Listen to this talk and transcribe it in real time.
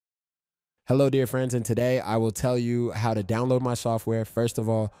Hello, dear friends, and today I will tell you how to download my software. First of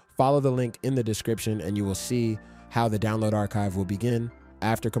all, follow the link in the description and you will see how the download archive will begin.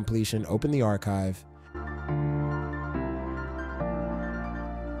 After completion, open the archive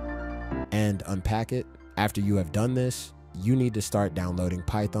and unpack it. After you have done this, you need to start downloading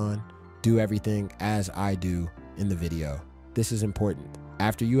Python. Do everything as I do in the video. This is important.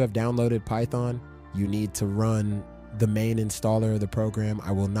 After you have downloaded Python, you need to run the main installer of the program.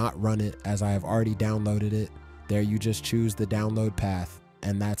 I will not run it as I have already downloaded it. There you just choose the download path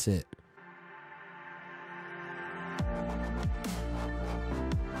and that's it.